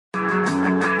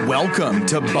Welcome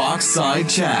to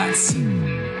Boxside Chats,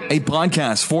 a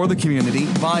podcast for the community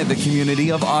by the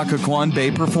community of Occoquan Bay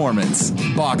Performance.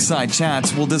 Boxside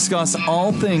Chats will discuss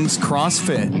all things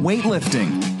CrossFit,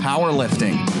 weightlifting,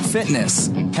 powerlifting, fitness,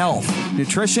 health,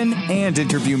 nutrition, and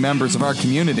interview members of our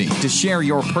community to share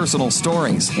your personal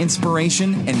stories,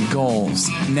 inspiration, and goals.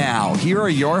 Now, here are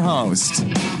your hosts.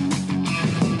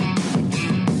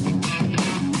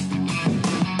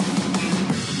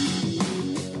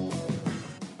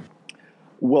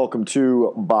 Welcome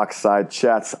to Boxside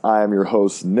Chats. I am your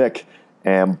host, Nick,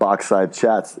 and Boxside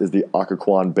Chats is the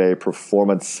Occoquan Bay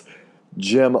Performance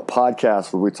Gym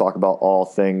podcast where we talk about all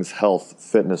things health,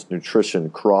 fitness, nutrition,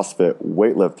 CrossFit,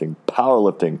 weightlifting,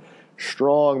 powerlifting,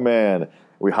 strongman.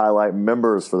 We highlight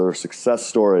members for their success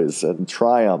stories and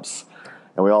triumphs,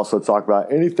 and we also talk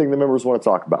about anything the members want to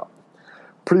talk about.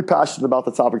 Pretty passionate about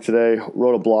the topic today.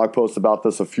 Wrote a blog post about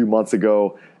this a few months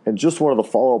ago and just wanted to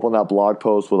follow up on that blog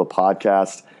post with a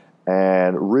podcast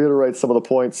and reiterate some of the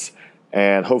points,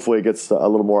 and hopefully it gets a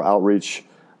little more outreach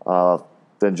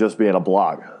than just being a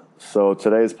blog. So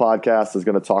today's podcast is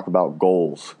going to talk about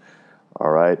goals. All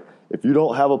right. If you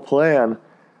don't have a plan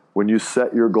when you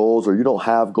set your goals, or you don't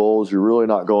have goals, you're really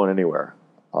not going anywhere.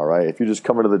 All right. If you just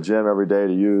come into the gym every day,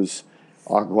 to use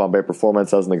Occoquan Bay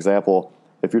Performance as an example,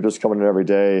 if you're just coming in every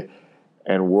day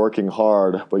and working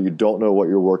hard, but you don't know what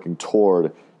you're working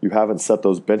toward, you haven't set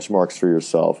those benchmarks for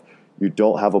yourself, you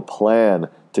don't have a plan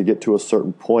to get to a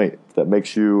certain point that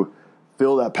makes you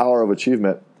feel that power of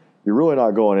achievement, you're really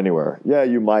not going anywhere. Yeah,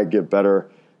 you might get better,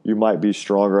 you might be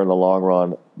stronger in the long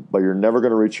run, but you're never going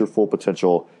to reach your full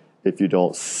potential if you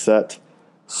don't set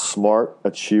smart,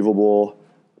 achievable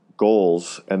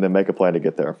goals and then make a plan to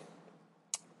get there.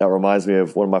 That reminds me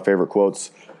of one of my favorite quotes,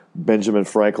 Benjamin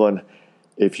Franklin: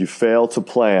 if you fail to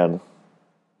plan,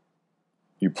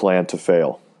 you plan to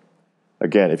fail.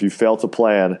 Again, if you fail to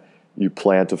plan, you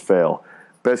plan to fail.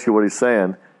 Basically what he's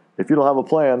saying, if you don't have a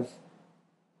plan,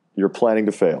 you're planning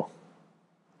to fail.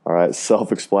 All right,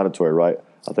 self-explanatory, right?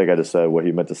 I think I just said what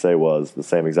he meant to say was the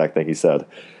same exact thing he said.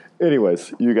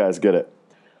 Anyways, you guys get it.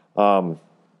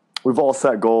 We've all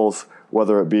set goals,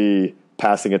 whether it be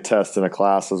passing a test in a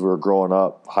class as we were growing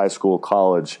up, high school,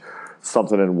 college,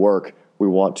 something in work. We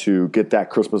want to get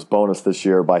that Christmas bonus this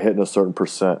year by hitting a certain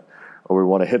percent, or we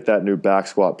want to hit that new back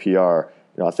squat PR.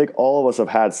 I think all of us have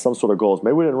had some sort of goals.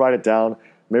 Maybe we didn't write it down,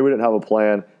 maybe we didn't have a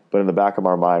plan, but in the back of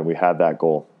our mind, we had that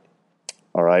goal.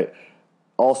 All right.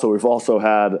 Also, we've also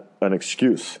had an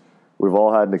excuse. We've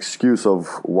all had an excuse of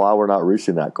why we're not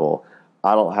reaching that goal.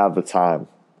 I don't have the time.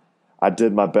 I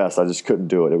did my best. I just couldn't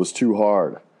do it. It was too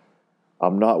hard.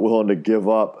 I'm not willing to give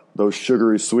up those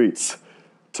sugary sweets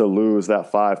to lose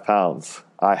that 5 pounds.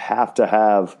 I have to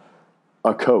have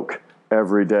a Coke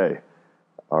every day.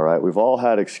 All right. We've all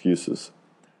had excuses.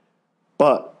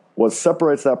 But what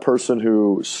separates that person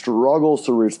who struggles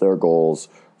to reach their goals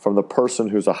from the person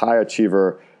who's a high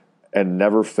achiever and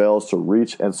never fails to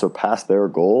reach and surpass their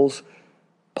goals?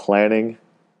 Planning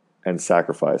and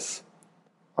sacrifice.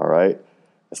 All right?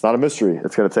 It's not a mystery.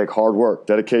 It's going to take hard work,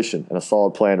 dedication, and a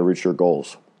solid plan to reach your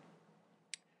goals.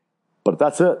 But if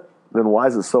that's it, then why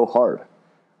is it so hard?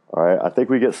 All right? I think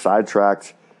we get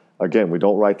sidetracked. Again, we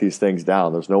don't write these things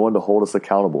down. There's no one to hold us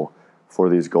accountable for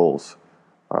these goals.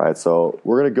 All right, so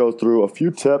we're going to go through a few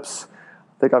tips.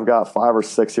 I think I've got 5 or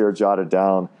 6 here jotted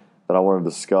down that I want to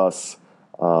discuss.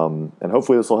 And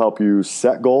hopefully this will help you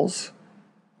set goals,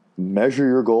 measure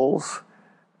your goals,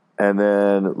 and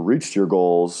then reach your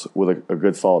goals with a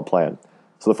good solid plan.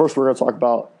 So the first we're going to talk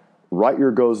about, write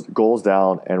your goals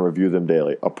down and review them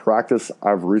daily. A practice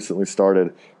I've recently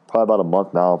started, probably about a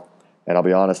month now, and I'll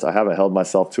be honest, I haven't held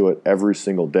myself to it every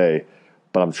single day,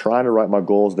 but I'm trying to write my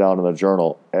goals down in a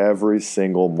journal every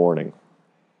single morning.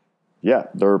 Yeah,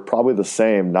 they're probably the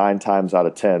same 9 times out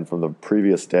of 10 from the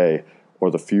previous day or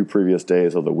the few previous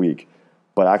days of the week,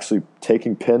 but actually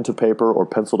taking pen to paper or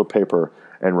pencil to paper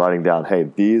and writing down, hey,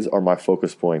 these are my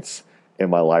focus points in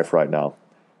my life right now.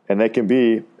 And they can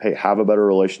be, hey, have a better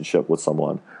relationship with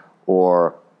someone,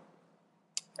 or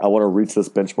I want to reach this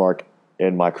benchmark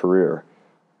in my career.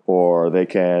 Or they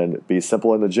can be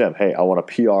simple in the gym. Hey, I want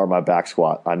to PR my back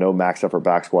squat. I know max effort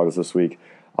back squat is this week.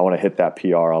 I want to hit that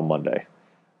PR on Monday.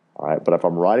 All right, but if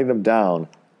I'm writing them down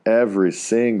every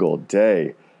single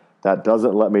day, that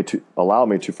doesn't allow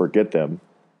me to forget them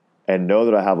and know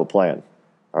that I have a plan.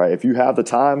 All right, if you have the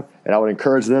time, and I would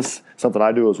encourage this, something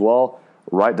I do as well,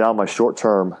 write down my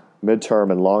short-term, mid-term,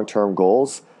 and long-term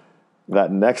goals.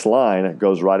 That next line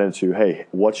goes right into, hey,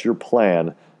 what's your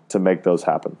plan to make those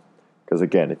happen? Because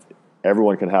again,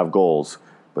 everyone can have goals,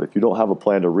 but if you don't have a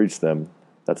plan to reach them,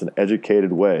 that's an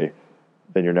educated way,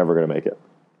 then you're never going to make it.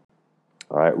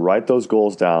 All right, write those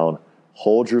goals down.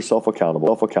 Hold yourself accountable,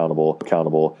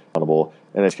 and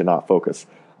then you cannot focus.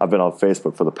 I've been on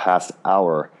Facebook for the past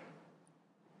hour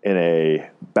in a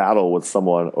battle with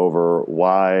someone over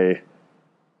why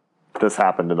this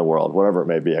happened in the world, whatever it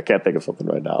may be. I can't think of something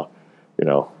right now,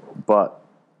 but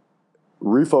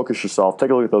refocus yourself, take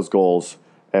a look at those goals,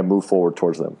 and move forward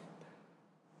towards them.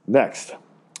 Next,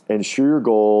 ensure your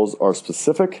goals are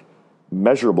specific,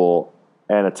 measurable,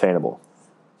 and attainable.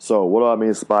 So what do I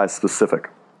mean by specific?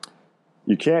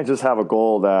 You can't just have a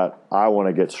goal that I want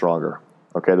to get stronger.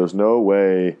 Okay, there's no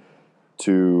way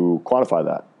to quantify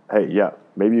that. Hey, yeah,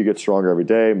 maybe you get stronger every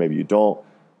day, maybe you don't,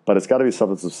 but it's got to be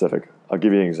something specific. I'll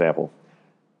give you an example.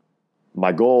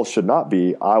 My goal should not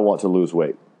be, I want to lose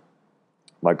weight.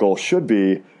 My goal should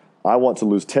be, I want to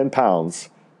lose 10 pounds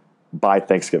by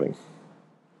Thanksgiving.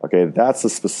 Okay, that's a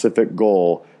specific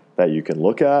goal that you can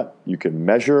look at, you can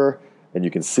measure, and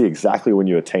you can see exactly when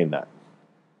you attain that.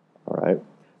 All right,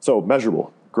 so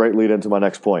measurable. Great lead into my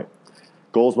next point.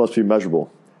 Goals must be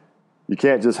measurable. You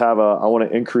can't just have I want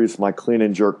to increase my clean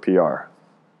and jerk PR.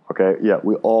 Okay, yeah,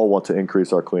 we all want to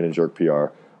increase our clean and jerk PR,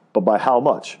 but by how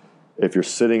much? If you're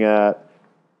sitting at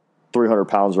 300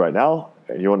 pounds right now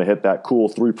and you want to hit that cool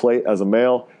 3 plate as a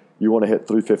male, you want to hit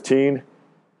 315.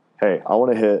 Hey, I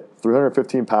want to hit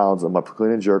 315 pounds of my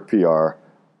clean and jerk PR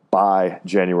by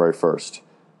January 1st.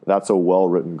 That's a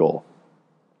well-written goal.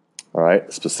 All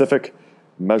right, specific,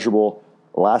 measurable.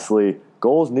 Lastly,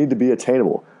 goals need to be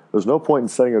attainable. There's no point in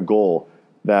setting a goal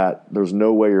that there's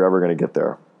no way you're ever going to get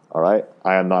there. All right,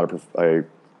 I am not a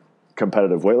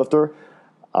competitive weightlifter.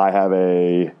 I have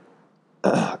a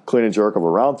clean and jerk of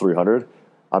around 300.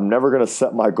 I'm never going to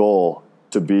set my goal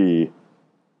to be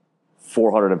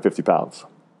 450 pounds.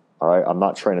 All right, I'm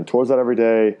not training towards that every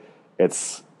day.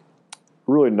 It's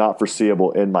really not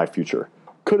foreseeable in my future.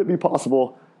 Could it be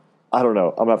possible? I don't know.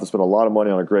 I'm going to have to spend a lot of money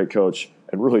on a great coach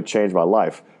and really change my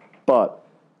life. But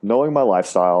knowing my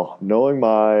lifestyle, knowing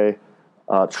my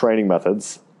training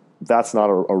methods, that's not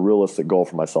a realistic goal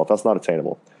for myself. That's not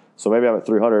attainable. So maybe I'm at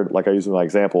 300, like I used in my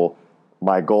example.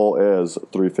 My goal is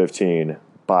 315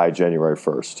 by January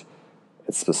 1st.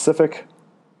 It's specific,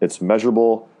 it's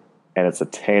measurable, and it's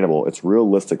attainable. It's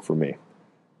realistic for me.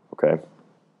 Okay?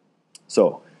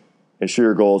 So, ensure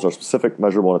your goals are specific,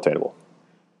 measurable, and attainable.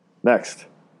 Next,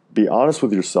 be honest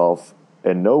with yourself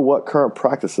and know what current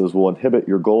practices will inhibit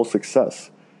your goal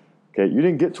success. Okay, you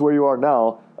didn't get to where you are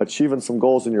now achieving some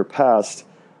goals in your past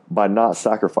by not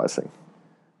sacrificing.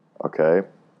 Okay,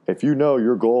 if you know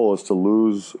your goal is to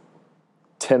lose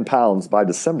 10 pounds by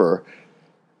December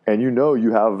and you know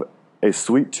you have a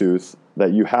sweet tooth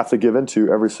that you have to give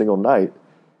into every single night,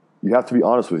 you have to be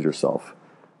honest with yourself.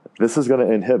 This is going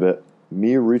to inhibit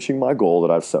me reaching my goal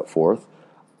that I've set forth.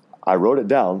 I wrote it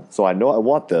down, so I know I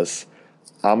want this.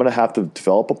 I'm going to have to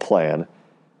develop a plan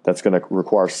that's going to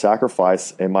require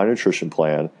sacrifice in my nutrition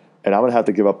plan, and I'm going to have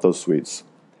to give up those sweets.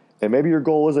 And maybe your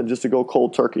goal isn't just to go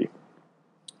cold turkey.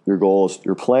 Your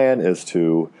plan is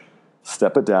to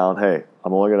step it down. Hey,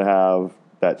 I'm only going to have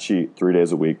that cheat 3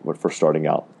 days a week for starting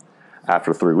out.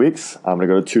 After 3 weeks, I'm going to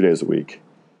go to 2 days a week.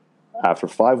 After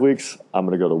 5 weeks, I'm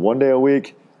going to go to 1 day a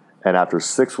week. And after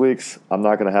 6 weeks, I'm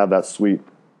not going to have that sweet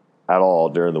at all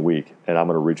during the week, and I'm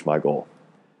going to reach my goal.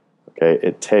 Okay,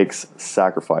 it takes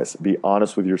sacrifice. Be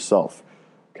honest with yourself.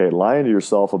 Okay, lying to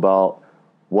yourself about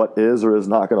what is or is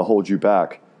not going to hold you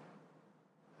back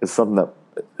is something that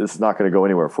is not going to go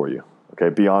anywhere for you. Okay,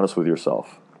 be honest with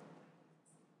yourself.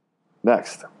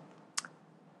 Next,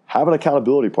 have an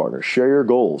accountability partner. Share your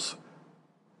goals.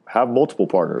 Have multiple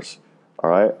partners. All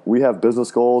right, we have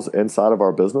business goals inside of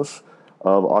our business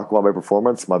of Occoquan Bay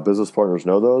Performance. My business partners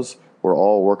know those. We're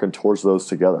all working towards those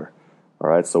together. All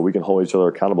right, so we can hold each other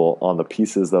accountable on the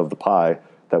pieces of the pie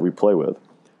that we play with.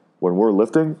 When we're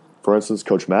lifting, for instance,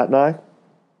 Coach Matt and I,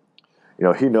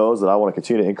 he knows that I want to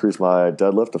continue to increase my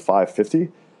deadlift to 550.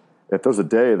 If there's a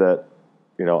day that,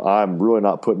 I'm really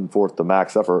not putting forth the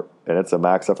max effort, and it's a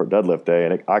max effort deadlift day,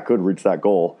 and I could reach that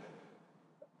goal,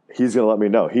 he's going to let me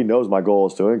know. He knows my goal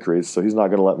is to increase, so he's not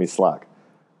going to let me slack.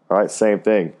 All right, same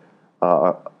thing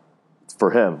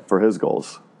for him, for his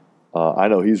goals. I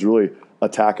know he's really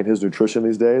attacking his nutrition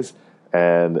these days,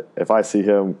 and if I see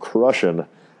him crushing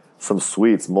some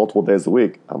sweets multiple days a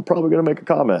week, I'm probably going to make a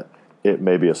comment. It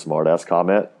may be a smart-ass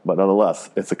comment, but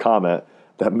nonetheless, it's a comment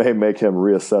that may make him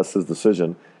reassess his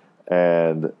decision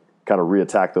and kind of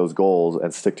reattack those goals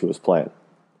and stick to his plan.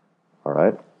 All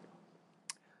right?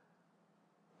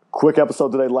 Quick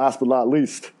episode today, last but not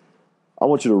least. I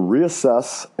want you to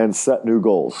reassess and set new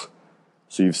goals.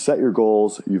 So you've set your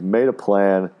goals, you've made a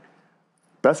plan.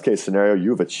 Best case scenario,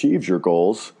 you've achieved your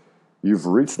goals, you've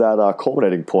reached that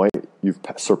culminating point, You've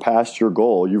surpassed your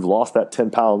goal. You've lost that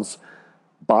 10 pounds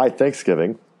by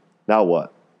Thanksgiving. Now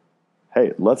what?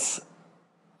 Hey, let's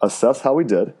assess how we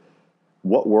did,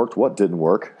 what worked, what didn't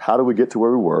work, how do we get to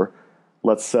where we were.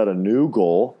 Let's set a new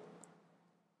goal,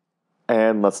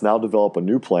 and let's now develop a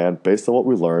new plan based on what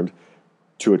we learned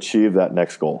to achieve that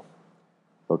next goal.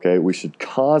 Okay, we should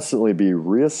constantly be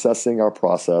reassessing our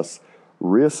process,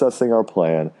 reassessing our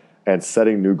plan, and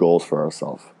setting new goals for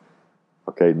ourselves.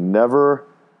 Okay, never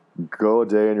go a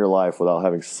day in your life without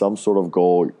having some sort of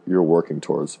goal you're working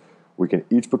towards. We can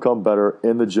each become better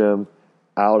in the gym,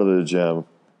 out of the gym.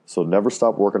 So never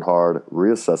stop working hard,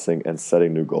 reassessing, and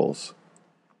setting new goals.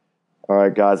 All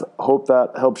right, guys, hope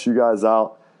that helps you guys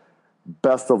out.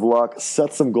 Best of luck.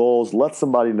 Set some goals. Let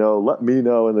somebody know. Let me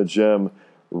know in the gym.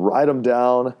 Write them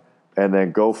down, and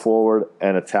then go forward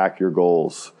and attack your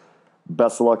goals.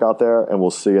 Best of luck out there, and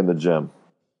we'll see you in the gym.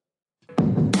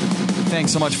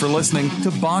 Thanks so much for listening to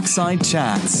Boxside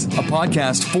Chats, a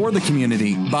podcast for the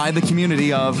community by the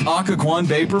community of Occoquan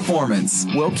Bay Performance.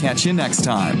 We'll catch you next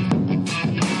time.